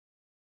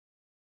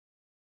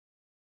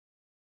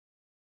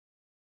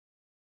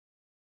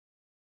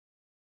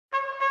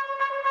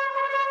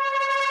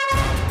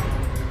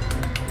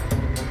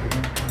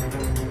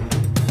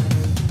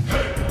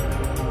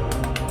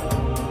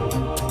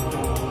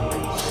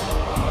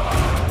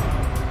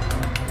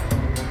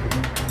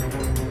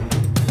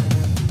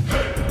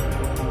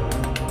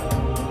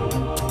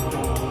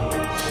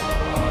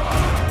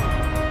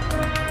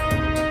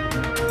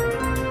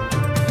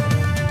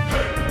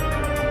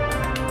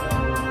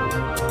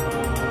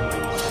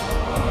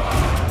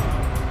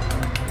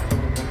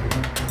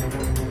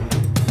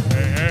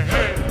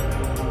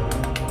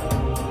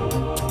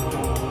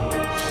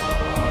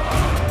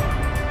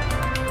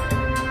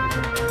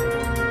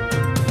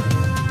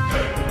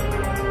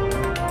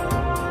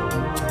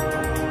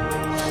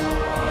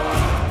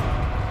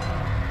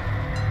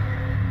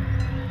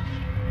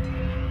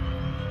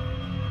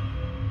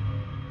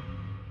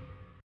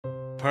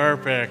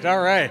Perfect. All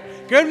right.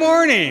 Good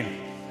morning.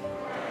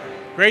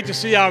 Great to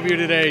see all of you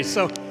today.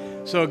 So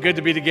good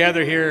to be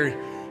together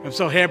here. I'm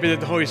so happy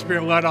that the Holy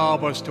Spirit led all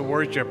of us to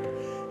worship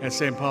at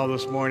St. Paul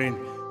this morning.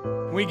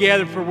 We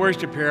gather for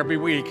worship here every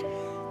week.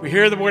 We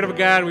hear the Word of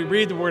God, we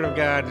read the Word of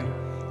God,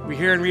 and we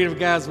hear and read of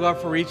God's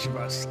love for each of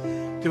us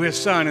through His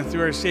Son and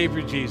through our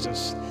Savior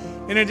Jesus.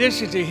 In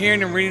addition to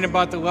hearing and reading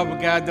about the love of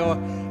God, though,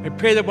 I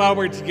pray that while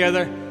we're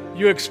together,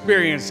 you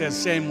experience that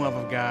same love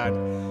of God.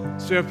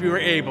 So if you are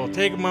able,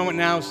 take a moment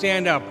now,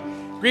 stand up,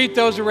 greet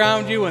those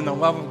around you in the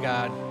love of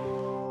God.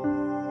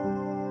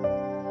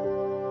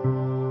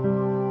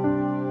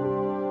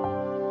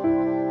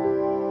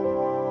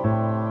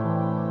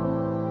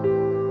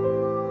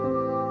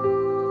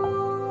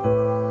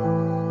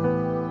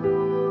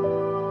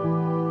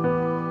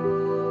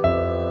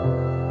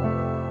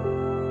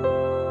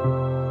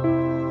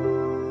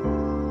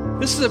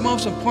 This is the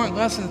most important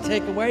lesson to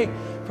take away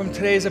from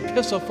today's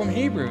epistle from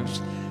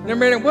Hebrews. No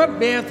matter what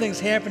bad things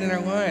happen in our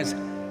lives,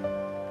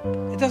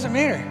 it doesn't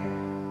matter.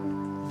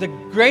 The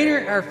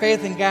greater our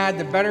faith in God,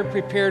 the better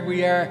prepared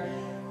we are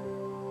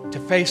to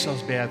face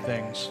those bad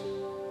things.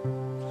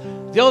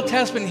 The Old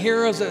Testament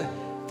heroes that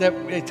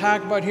they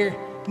talk about here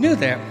knew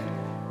that.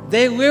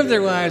 They lived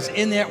their lives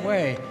in that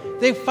way.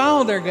 They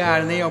followed their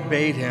God and they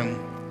obeyed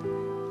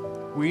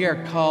Him. We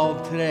are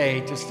called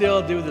today to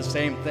still do the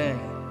same thing.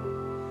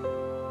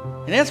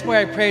 And that's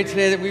why I pray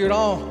today that we would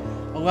all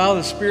allow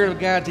the Spirit of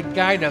God to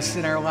guide us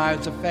in our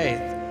lives of faith.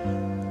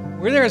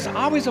 Where there is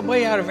always a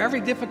way out of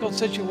every difficult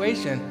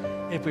situation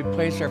if we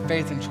place our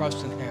faith and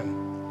trust in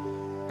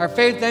Him. Our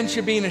faith then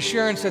should be an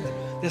assurance that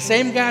the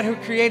same God who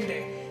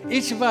created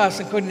each of us,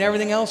 including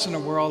everything else in the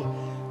world,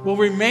 will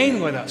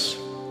remain with us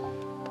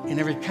in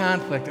every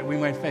conflict that we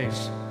might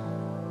face.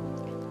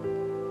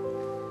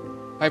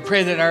 I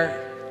pray that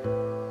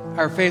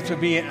our faith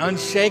would be an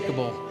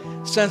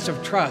unshakable sense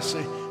of trust.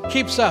 It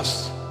keeps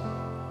us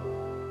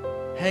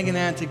hanging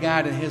on to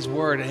God and His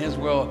Word and His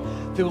will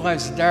through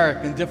life's dark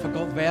and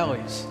difficult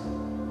valleys.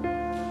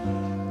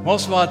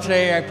 Most of all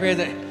today, I pray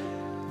that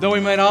though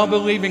we might all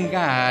believe in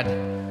God,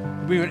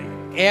 we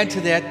would add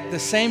to that the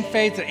same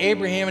faith that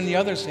Abraham and the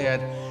others had,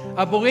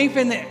 a belief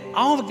in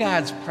all of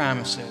God's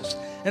promises,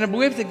 and a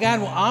belief that God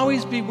will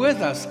always be with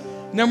us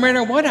no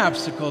matter what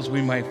obstacles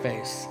we might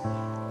face,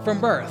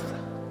 from birth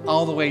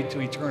all the way to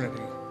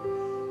eternity.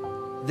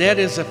 That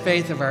is the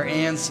faith of our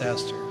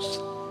ancestors.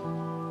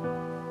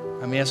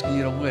 I'm asking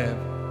you to live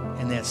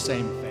in that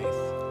same faith.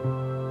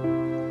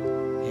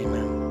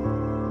 Amen.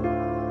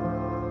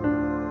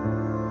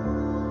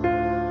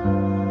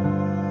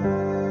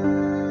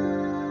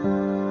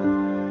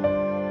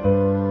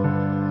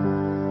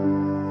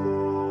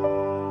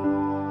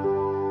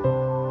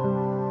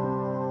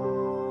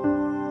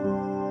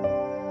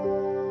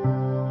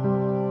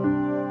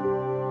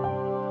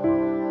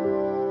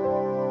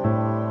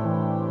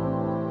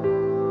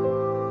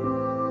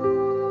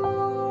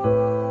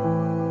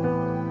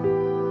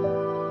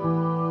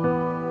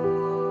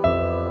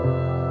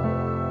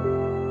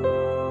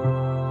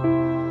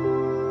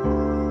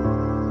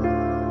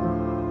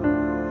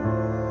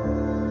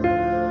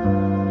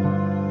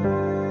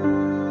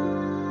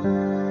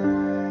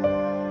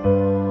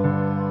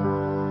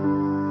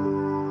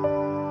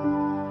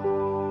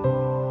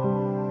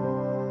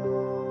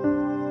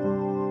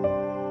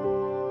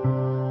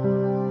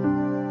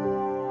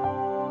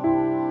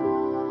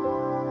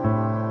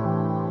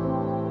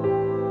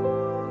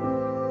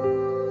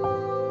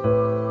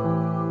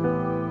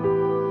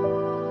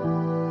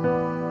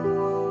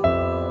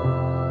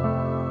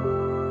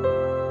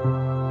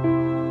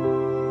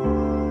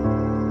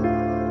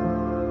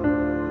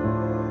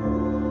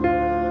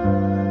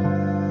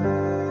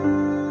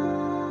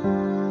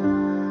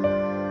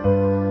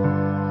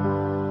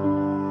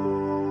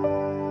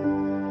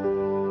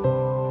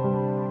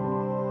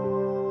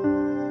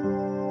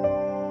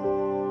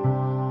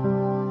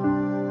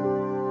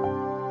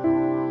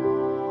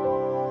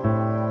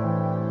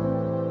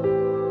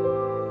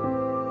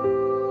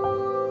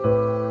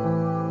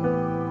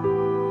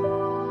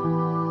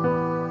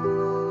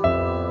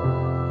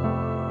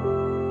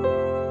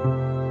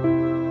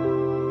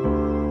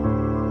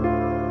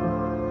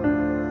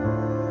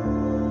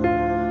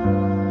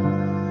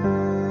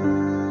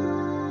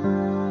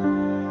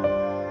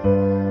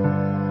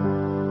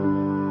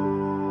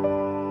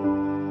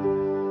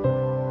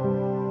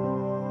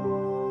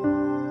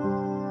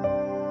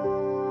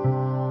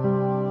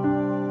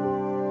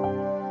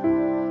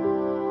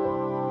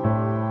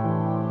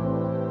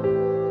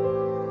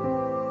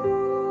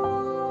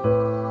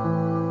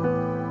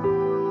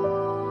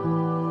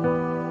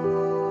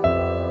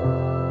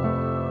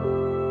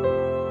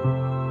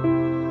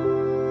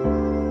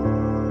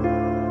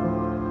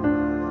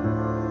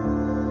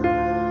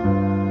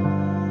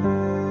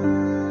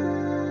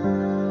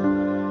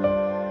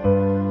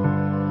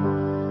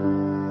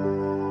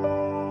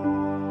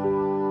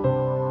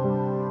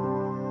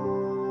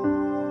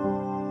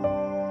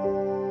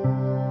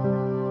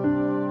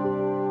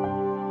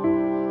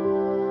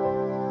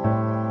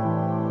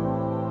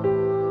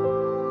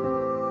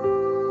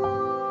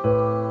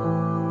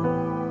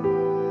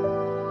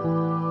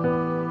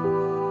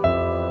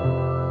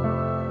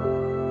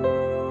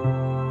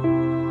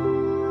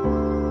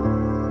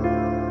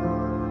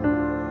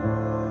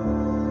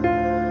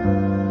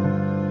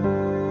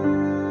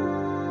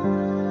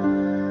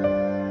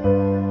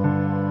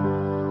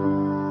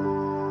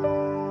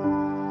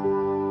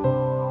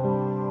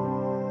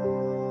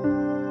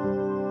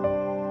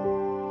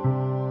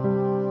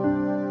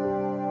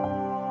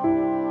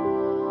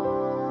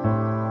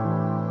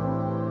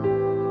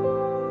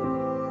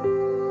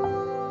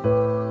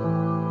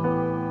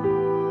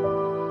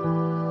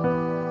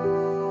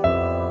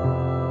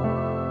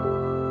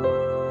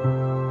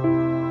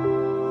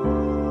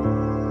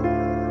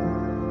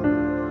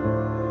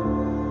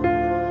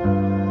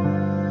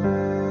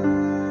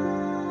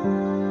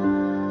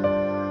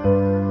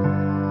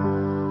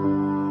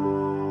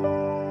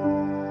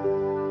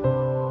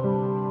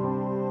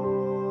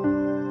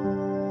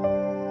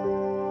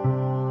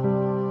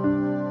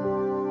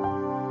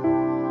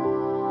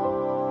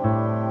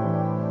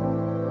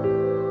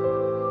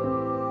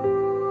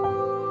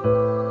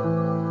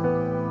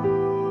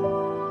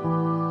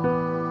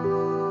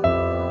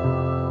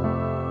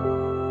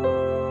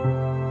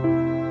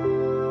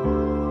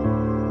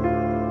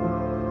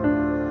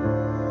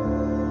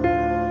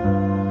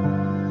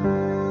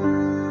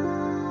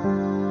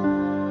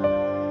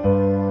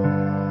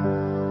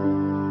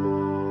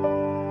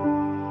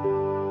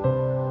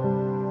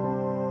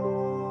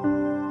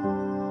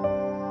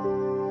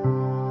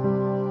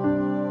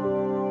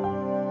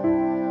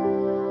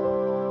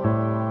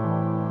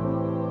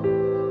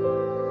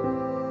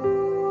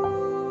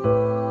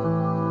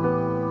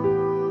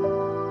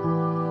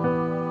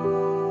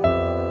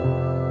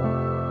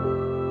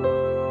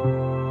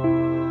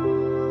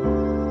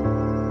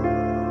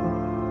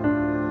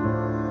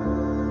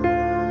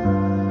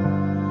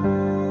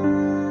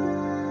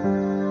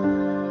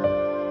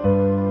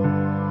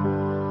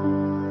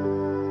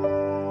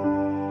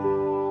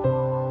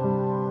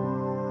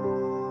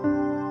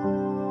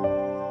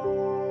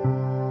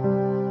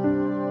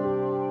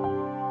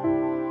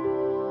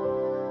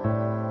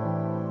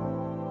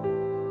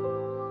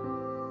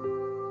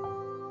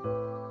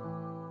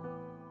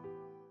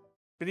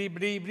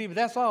 But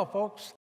that's all, folks.